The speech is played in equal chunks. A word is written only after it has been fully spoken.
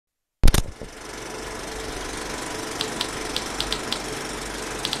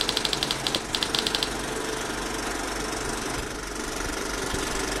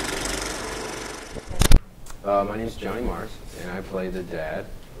My name is Jonny Mars, and I play the dad,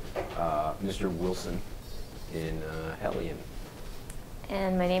 Mr. Wilson, in Hellion.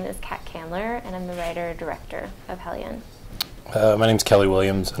 And my name is Kat Candler, and I'm the writer-director of Hellion. My name's Kelly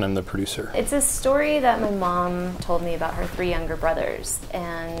Williams, and I'm the producer. It's a story that my mom told me about her 3 younger brothers,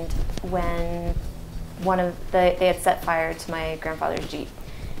 and when they had set fire to my grandfather's Jeep,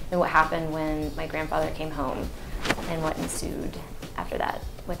 and what happened when my grandfather came home, and what ensued after that,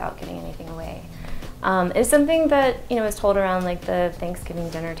 without giving anything away. It was something that was told around like the Thanksgiving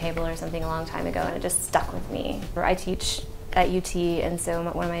dinner table or something a long time ago, and it just stuck with me. I teach at UT, and so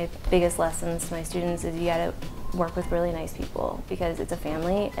one of my biggest lessons to my students is you gotta work with really nice people, because it's a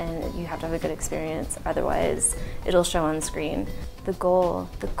family and you have to have a good experience, otherwise it'll show on screen. The goal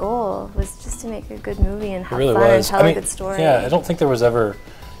was just to make a good movie and have really fun and tell a good story. Yeah, I don't think there was ever,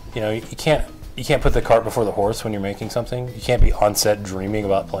 you can't put the cart before the horse when you're making something. You can't be on set dreaming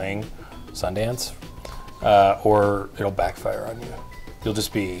about playing Sundance, or it'll backfire on you. You'll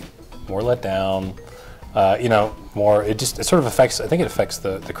just be more let down. More. It sort of affects. I think it affects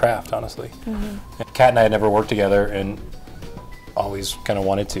the craft, honestly. Mm-hmm. Kat and I had never worked together, and always kind of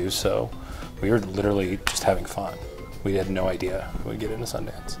wanted to. So we were literally just having fun. We had no idea we'd get into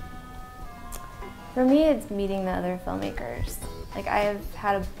Sundance. For me, it's meeting the other filmmakers. Like, I have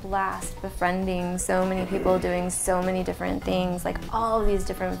had a blast befriending so many people doing so many different things, like all of these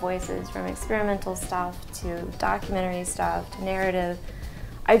different voices, from experimental stuff to documentary stuff to narrative.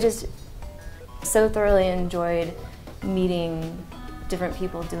 I just so thoroughly enjoyed meeting different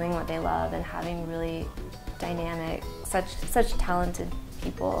people doing what they love and having really dynamic, such talented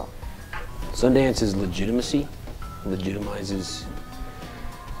people. Sundance's legitimacy legitimizes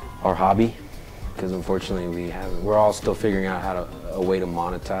our hobby, because unfortunately we're all still figuring out a way to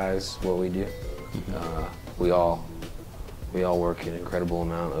monetize what we do. Mm-hmm. We all work an incredible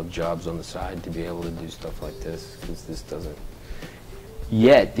amount of jobs on the side to be able to do stuff like this, because this doesn't.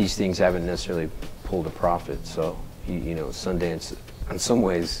 Yet these things haven't necessarily pulled a profit, so Sundance in some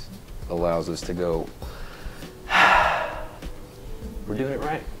ways allows us to go, we're doing it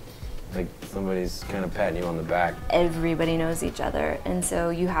right. Like somebody's kind of patting you on the back. Everybody knows each other, and so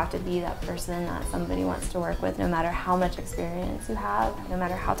you have to be that person that somebody wants to work with, no matter how much experience you have, no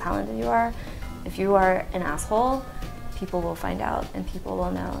matter how talented you are. If you are an asshole, people will find out and people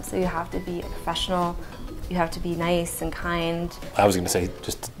will know. So you have to be a professional. You have to be nice and kind. I was going to say,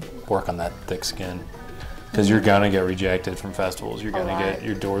 just work on that thick skin, because you're going to get rejected from festivals. You're going to get,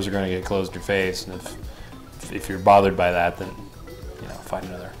 your doors are going to get closed in your face, and if you're bothered by that, then find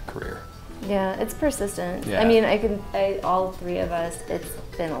another career. Yeah, it's persistent. Yeah. I mean, all 3 of us,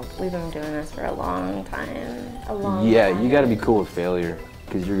 we've been doing this for a long time. Yeah, you got to be cool with failure,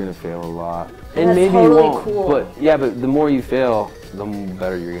 because you're going to fail a lot. And that's maybe totally you won't, cool. but the more you fail, the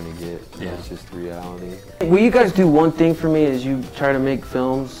better you're going to get. Yeah. It's just the reality. Will you guys do one thing for me as you try to make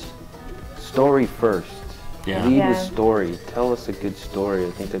films? Story first. Yeah. Lead with story. Tell us a good story.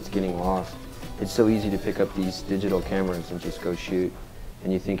 I think that's getting lost. It's so easy to pick up these digital cameras and just go shoot,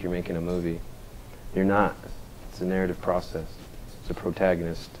 and you think you're making a movie. You're not. It's a narrative process. It's a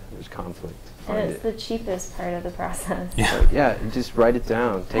protagonist. There's conflict. And it's the cheapest part of the process. Yeah. Yeah, just write it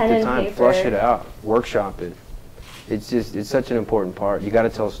down. Take the time, flush it out, workshop it. It's such an important part. You got to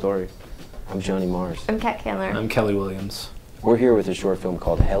tell a story. I'm Jonny Mars. I'm Kat Candler. I'm Kelly Williams. We're here with a short film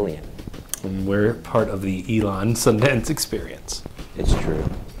called Hellion. And we're part of the Elon Sundance Experience. It's true.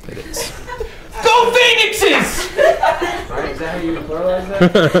 It is. Go Phoenixes! Right, is that how you pluralize that?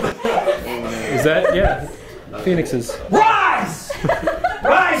 Is that, yeah. Phoenixes. Rise!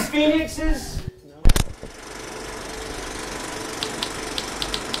 Rise, Phoenixes!